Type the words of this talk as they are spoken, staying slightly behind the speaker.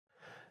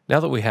Now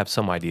that we have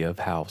some idea of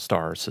how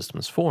star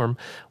systems form,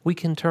 we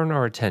can turn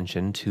our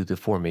attention to the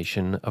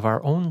formation of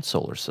our own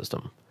solar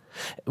system.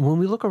 When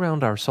we look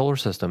around our solar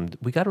system,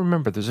 we got to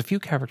remember there's a few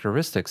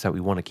characteristics that we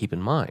want to keep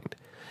in mind.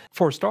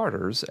 For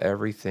starters,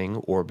 everything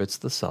orbits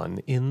the sun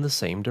in the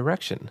same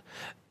direction.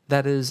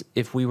 That is,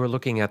 if we were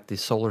looking at the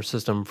solar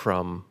system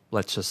from,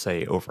 let's just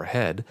say,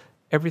 overhead,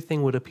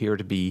 everything would appear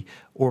to be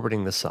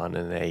orbiting the sun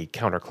in a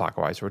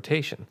counterclockwise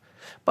rotation.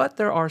 But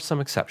there are some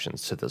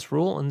exceptions to this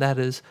rule, and that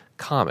is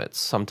comets.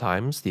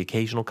 Sometimes the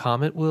occasional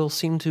comet will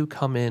seem to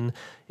come in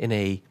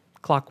a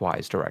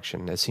clockwise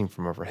direction, as seen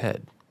from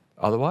overhead.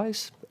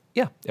 Otherwise,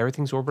 yeah,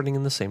 everything's orbiting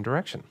in the same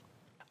direction.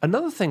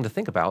 Another thing to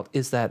think about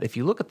is that if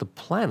you look at the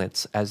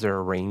planets as they're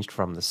arranged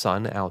from the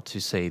Sun out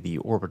to, say, the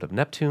orbit of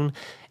Neptune,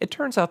 it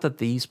turns out that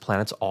these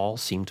planets all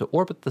seem to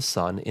orbit the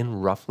Sun in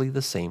roughly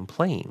the same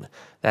plane.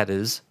 That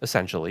is,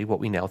 essentially, what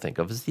we now think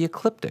of as the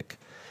ecliptic.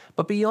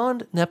 But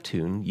beyond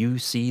Neptune, you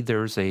see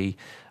there's an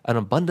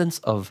abundance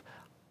of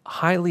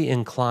highly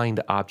inclined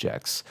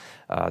objects.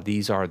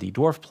 These are the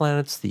dwarf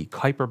planets, the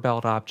Kuiper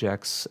Belt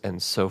objects,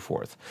 and so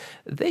forth.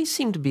 They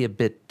seem to be a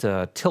bit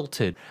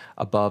tilted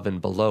above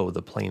and below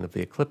the plane of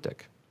the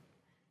ecliptic.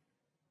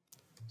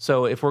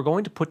 So if we're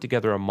going to put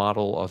together a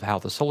model of how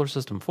the solar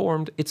system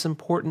formed, it's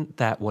important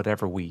that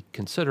whatever we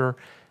consider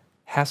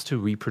has to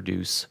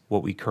reproduce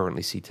what we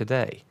currently see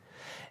today.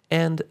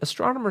 And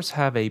astronomers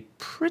have a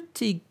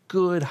pretty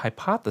good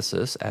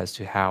hypothesis as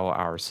to how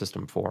our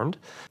system formed.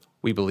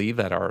 We believe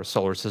that our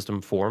solar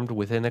system formed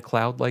within a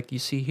cloud like you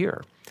see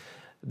here.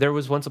 There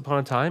was once upon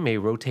a time a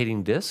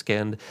rotating disk,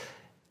 and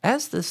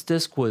as this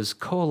disk was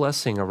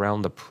coalescing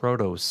around the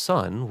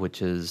proto-sun,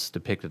 which is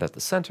depicted at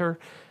the center,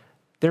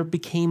 there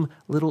became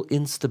little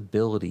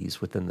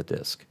instabilities within the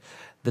disk.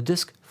 The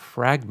disk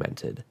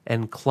fragmented,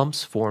 and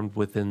clumps formed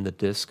within the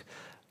disk,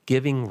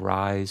 giving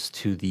rise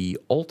to the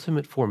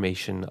ultimate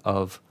formation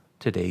of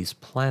today's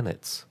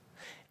planets.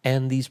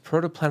 And these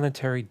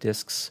protoplanetary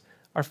disks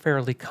are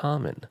fairly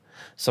common.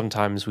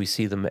 Sometimes we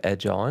see them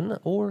edge on,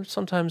 or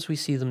sometimes we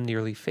see them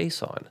nearly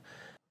face on.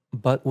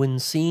 But when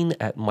seen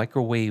at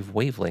microwave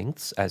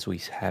wavelengths, as we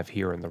have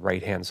here on the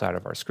right-hand side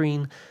of our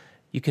screen,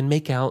 you can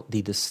make out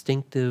the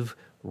distinctive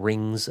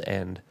rings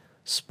and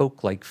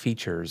spoke-like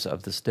features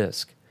of this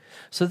disk.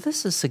 So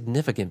this is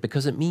significant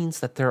because it means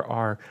that there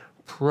are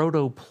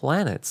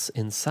protoplanets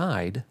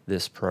inside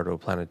this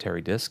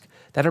protoplanetary disk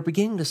that are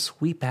beginning to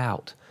sweep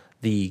out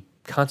the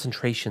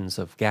concentrations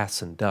of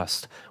gas and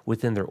dust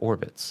within their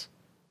orbits.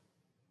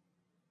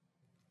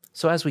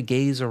 So as we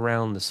gaze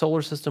around the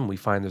solar system, we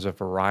find there's a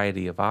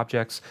variety of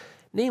objects,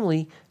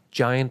 namely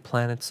giant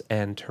planets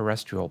and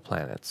terrestrial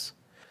planets.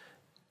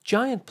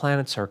 Giant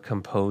planets are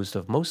composed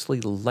of mostly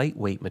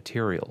lightweight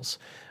materials,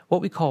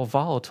 what we call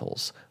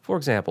volatiles. For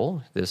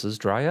example, this is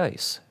dry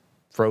ice,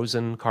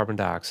 frozen carbon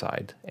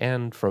dioxide,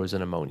 and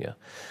frozen ammonia.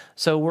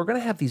 So we're going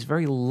to have these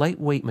very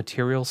lightweight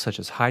materials such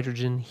as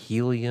hydrogen,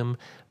 helium,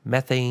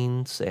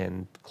 methanes,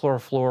 and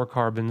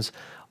chlorofluorocarbons,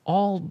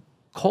 all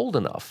cold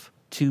enough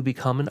to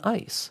become an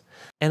ice.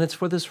 And it's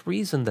for this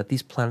reason that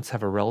these planets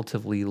have a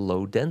relatively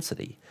low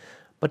density.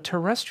 But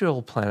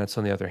terrestrial planets,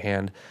 on the other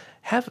hand,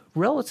 have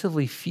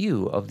relatively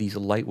few of these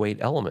lightweight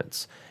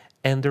elements,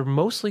 and they're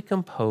mostly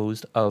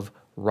composed of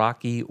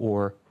rocky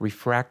or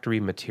refractory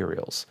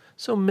materials,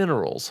 so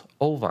minerals,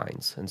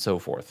 olivines, and so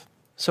forth.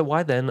 So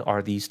why then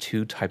are these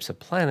two types of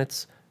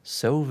planets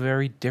so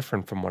very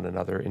different from one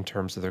another in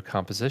terms of their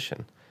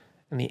composition?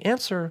 And the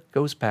answer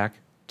goes back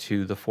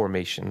to the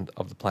formation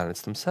of the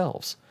planets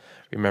themselves.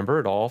 Remember,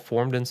 it all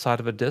formed inside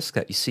of a disk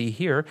that you see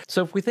here.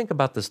 So if we think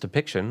about this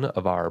depiction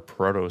of our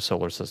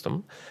proto-solar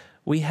system,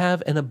 we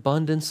have an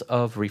abundance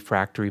of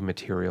refractory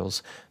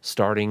materials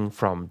starting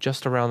from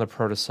just around the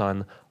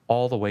protosun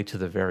all the way to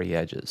the very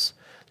edges.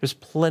 There's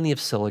plenty of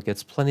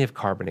silicates, plenty of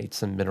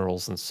carbonates and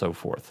minerals and so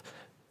forth.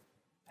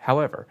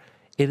 However,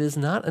 it is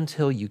not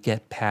until you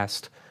get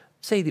past,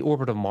 say, the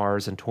orbit of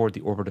Mars and toward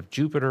the orbit of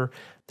Jupiter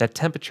that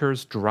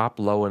temperatures drop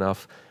low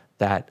enough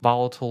that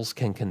volatiles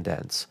can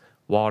condense,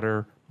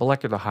 water,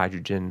 molecular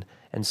hydrogen,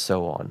 and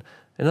so on.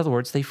 In other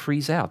words, they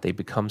freeze out. They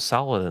become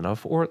solid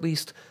enough, or at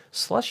least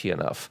slushy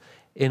enough,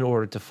 in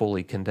order to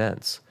fully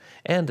condense.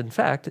 And in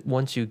fact,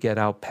 once you get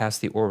out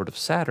past the orbit of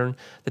Saturn,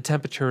 the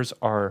temperatures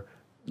are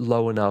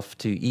low enough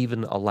to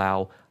even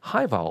allow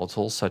high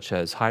volatiles such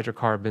as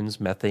hydrocarbons,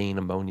 methane,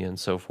 ammonia, and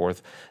so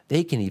forth.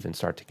 They can even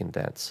start to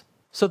condense.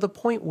 So the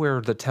point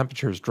where the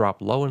temperatures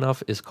drop low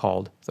enough is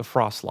called the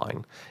frost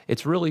line.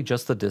 It's really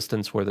just the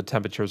distance where the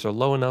temperatures are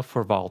low enough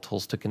for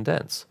volatiles to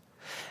condense.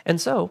 And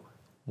so,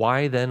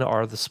 why then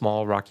are the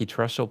small rocky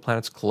terrestrial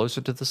planets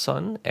closer to the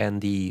sun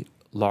and the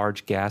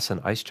large gas and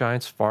ice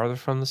giants farther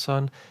from the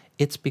sun?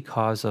 It's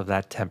because of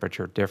that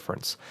temperature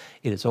difference.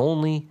 It is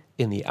only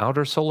in the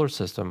outer solar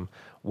system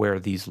where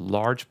these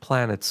large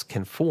planets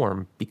can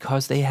form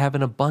because they have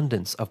an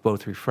abundance of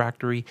both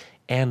refractory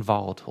and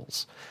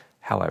volatiles.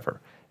 However,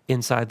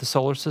 inside the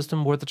solar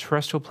system where the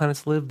terrestrial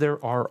planets live,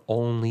 there are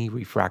only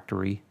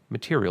refractory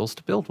materials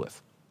to build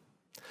with.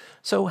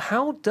 So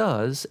how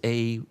does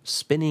a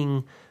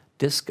spinning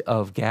disk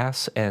of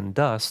gas and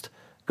dust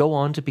go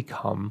on to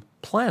become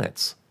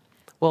planets.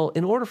 Well,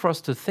 in order for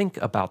us to think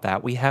about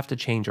that, we have to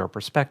change our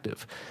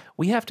perspective.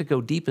 We have to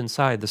go deep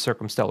inside the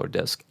circumstellar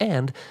disk,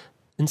 and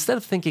instead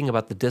of thinking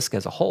about the disk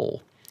as a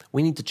whole,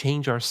 we need to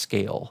change our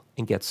scale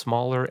and get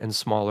smaller and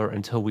smaller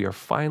until we are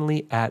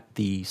finally at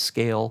the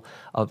scale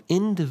of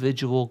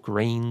individual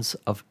grains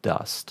of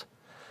dust.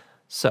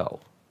 So,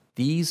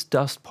 these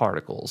dust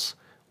particles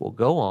will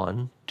go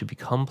on to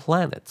become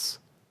planets.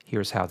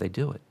 Here's how they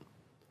do it.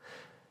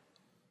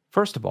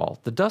 First of all,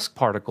 the dust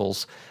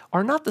particles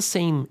are not the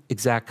same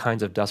exact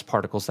kinds of dust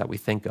particles that we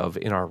think of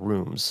in our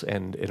rooms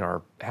and in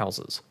our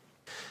houses.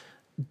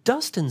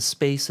 Dust in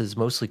space is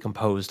mostly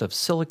composed of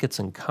silicates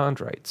and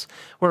chondrites,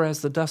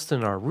 whereas the dust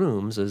in our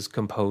rooms is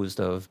composed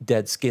of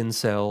dead skin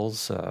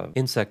cells,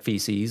 insect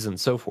feces, and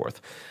so forth.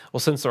 Well,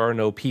 since there are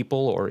no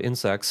people or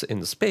insects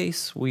in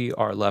space, we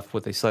are left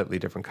with a slightly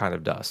different kind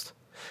of dust.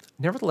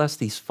 Nevertheless,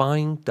 these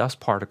fine dust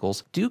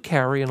particles do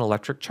carry an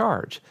electric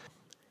charge,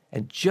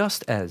 and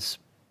just as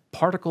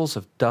particles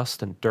of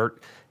dust and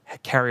dirt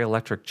carry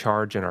electric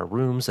charge in our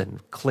rooms and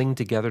cling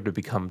together to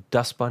become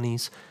dust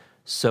bunnies,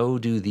 so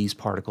do these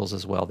particles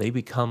as well. They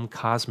become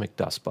cosmic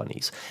dust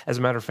bunnies. As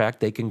a matter of fact,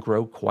 they can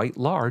grow quite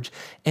large,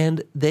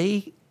 and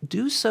they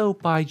do so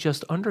by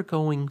just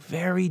undergoing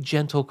very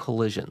gentle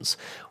collisions,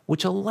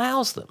 which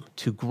allows them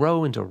to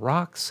grow into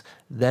rocks,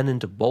 then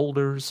into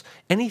boulders.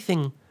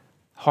 Anything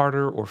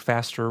harder or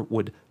faster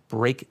would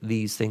break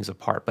these things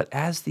apart. But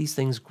as these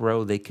things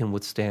grow, they can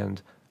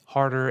withstand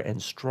harder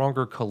and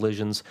stronger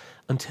collisions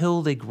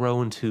until they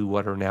grow into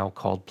what are now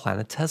called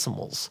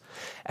planetesimals.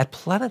 At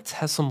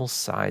planetesimal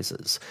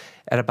sizes,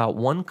 at about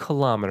 1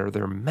 kilometer,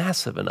 they're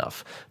massive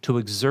enough to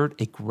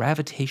exert a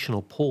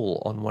gravitational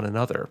pull on one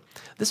another.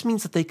 This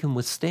means that they can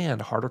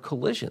withstand harder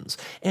collisions.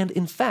 And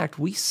in fact,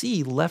 we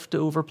see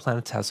leftover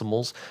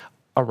planetesimals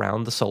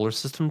around the solar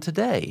system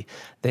today.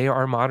 They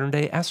are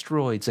modern-day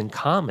asteroids and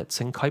comets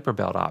and Kuiper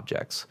Belt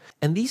objects.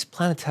 And these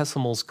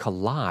planetesimals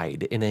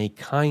collide in a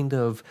kind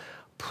of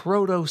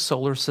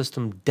proto-solar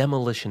system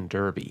demolition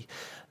derby.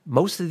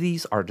 Most of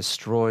these are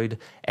destroyed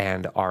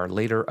and are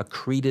later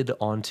accreted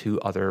onto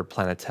other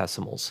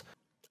planetesimals.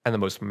 And the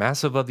most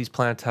massive of these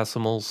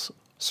planetesimals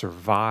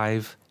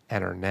survive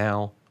and are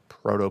now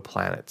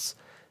protoplanets.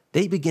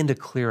 They begin to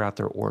clear out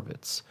their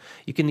orbits.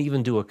 You can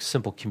even do a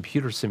simple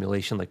computer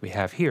simulation like we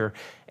have here,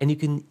 and you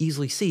can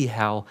easily see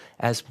how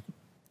as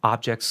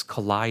objects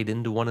collide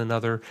into one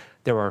another,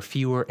 there are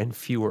fewer and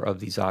fewer of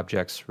these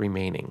objects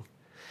remaining.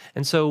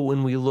 And so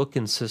when we look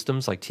in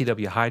systems like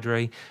TW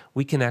Hydrae,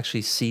 we can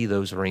actually see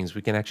those rings.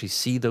 We can actually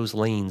see those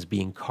lanes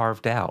being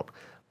carved out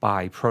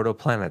by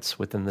protoplanets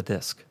within the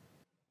disk.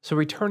 So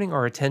returning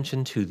our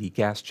attention to the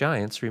gas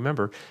giants,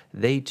 remember,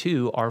 they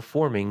too are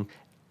forming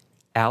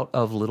out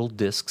of little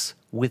disks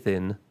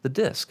within the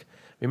disk.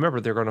 Remember,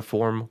 they're going to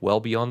form well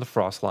beyond the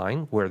frost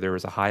line, where there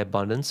is a high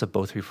abundance of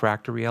both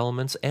refractory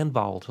elements and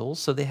volatiles,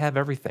 so they have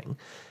everything.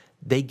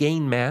 They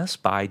gain mass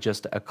by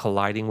just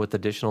colliding with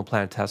additional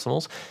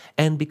planetesimals,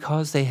 and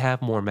because they have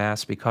more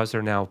mass, because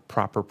they're now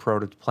proper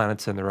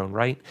protoplanets in their own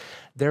right,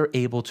 they're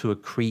able to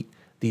accrete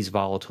these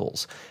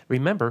volatiles.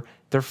 Remember,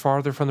 they're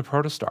farther from the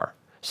protostar,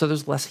 so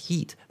there's less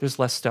heat, there's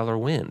less stellar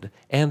wind,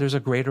 and there's a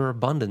greater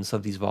abundance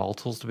of these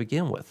volatiles to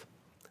begin with.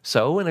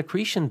 So an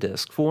accretion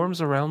disk forms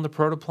around the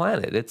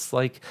protoplanet. It's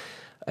like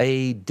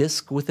a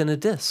disk within a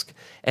disk,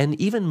 and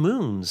even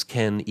moons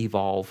can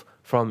evolve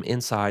from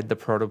inside the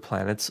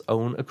protoplanet's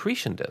own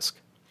accretion disk.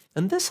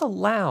 And this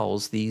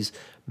allows these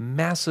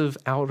massive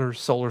outer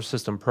solar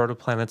system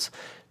protoplanets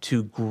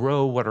to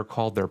grow what are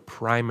called their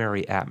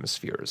primary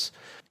atmospheres.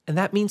 And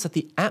that means that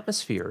the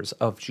atmospheres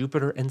of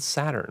Jupiter and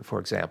Saturn, for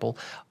example,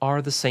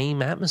 are the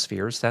same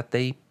atmospheres that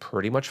they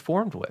pretty much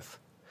formed with.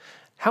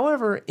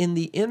 However, in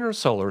the inner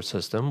solar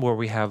system, where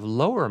we have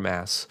lower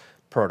mass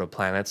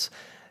protoplanets,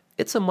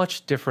 it's a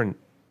much different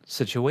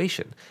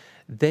situation.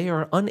 They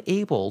are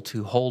unable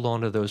to hold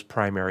on to those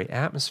primary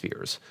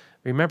atmospheres.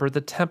 Remember,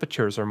 the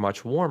temperatures are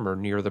much warmer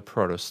near the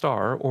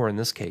protostar, or in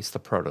this case, the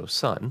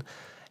protosun,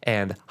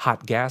 and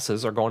hot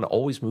gases are going to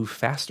always move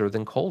faster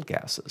than cold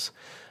gases.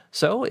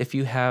 So if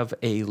you have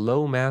a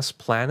low-mass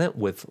planet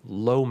with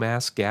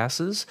low-mass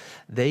gases,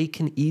 they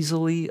can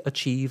easily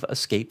achieve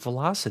escape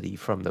velocity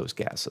from those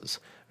gases.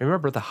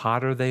 Remember, the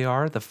hotter they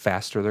are, the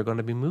faster they're going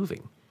to be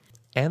moving.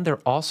 And they're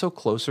also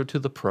closer to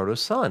the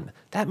protosun.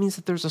 That means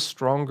that there's a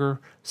stronger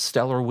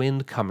stellar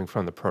wind coming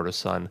from the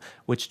protosun,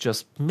 which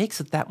just makes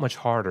it that much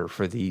harder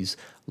for these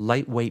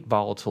lightweight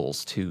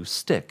volatiles to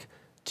stick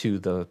to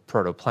the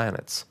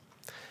protoplanets.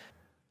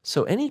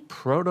 So any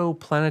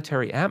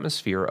protoplanetary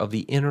atmosphere of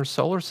the inner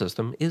solar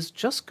system is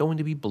just going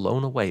to be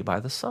blown away by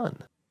the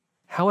sun.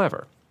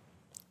 However,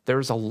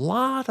 there's a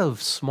lot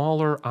of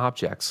smaller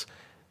objects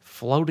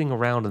floating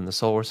around in the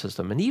solar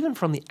system, and even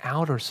from the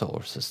outer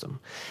solar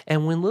system.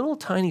 And when little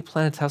tiny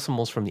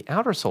planetesimals from the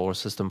outer solar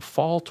system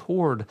fall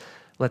toward,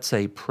 let's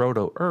say,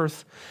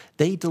 proto-Earth,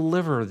 they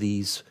deliver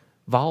these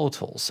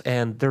volatiles,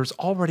 and there's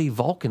already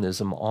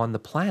volcanism on the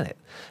planet.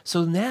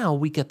 So now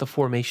we get the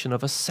formation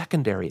of a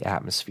secondary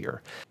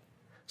atmosphere.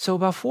 So,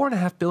 about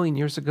 4.5 billion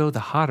years ago, the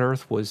hot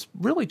Earth was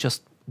really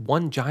just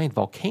one giant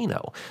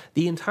volcano.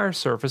 The entire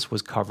surface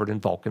was covered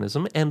in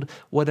volcanism, and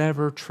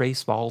whatever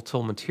trace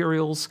volatile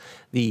materials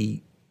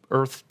the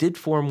Earth did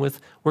form with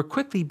were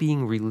quickly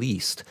being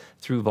released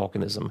through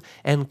volcanism,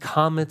 and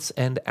comets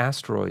and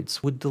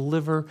asteroids would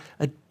deliver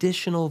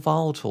additional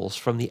volatiles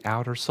from the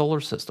outer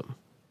solar system.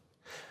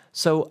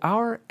 So,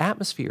 our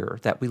atmosphere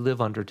that we live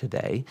under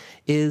today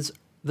is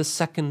the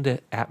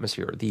second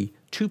atmosphere, the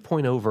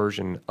 2.0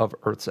 version of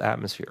Earth's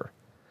atmosphere.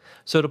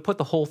 So, to put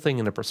the whole thing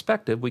into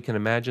perspective, we can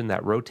imagine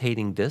that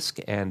rotating disk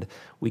and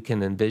we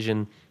can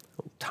envision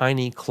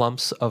tiny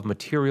clumps of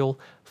material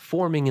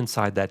forming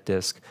inside that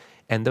disk.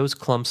 And those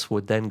clumps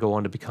would then go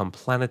on to become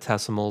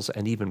planetesimals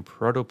and even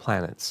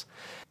protoplanets.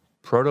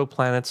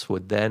 Protoplanets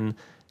would then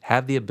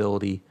have the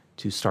ability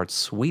to start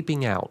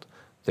sweeping out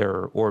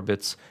their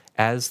orbits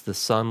as the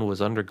sun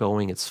was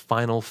undergoing its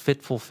final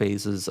fitful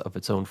phases of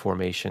its own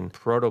formation.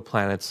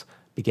 Protoplanets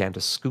began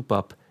to scoop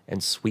up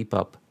and sweep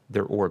up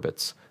their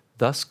orbits,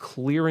 thus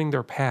clearing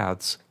their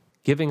paths,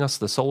 giving us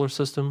the solar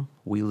system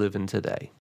we live in today.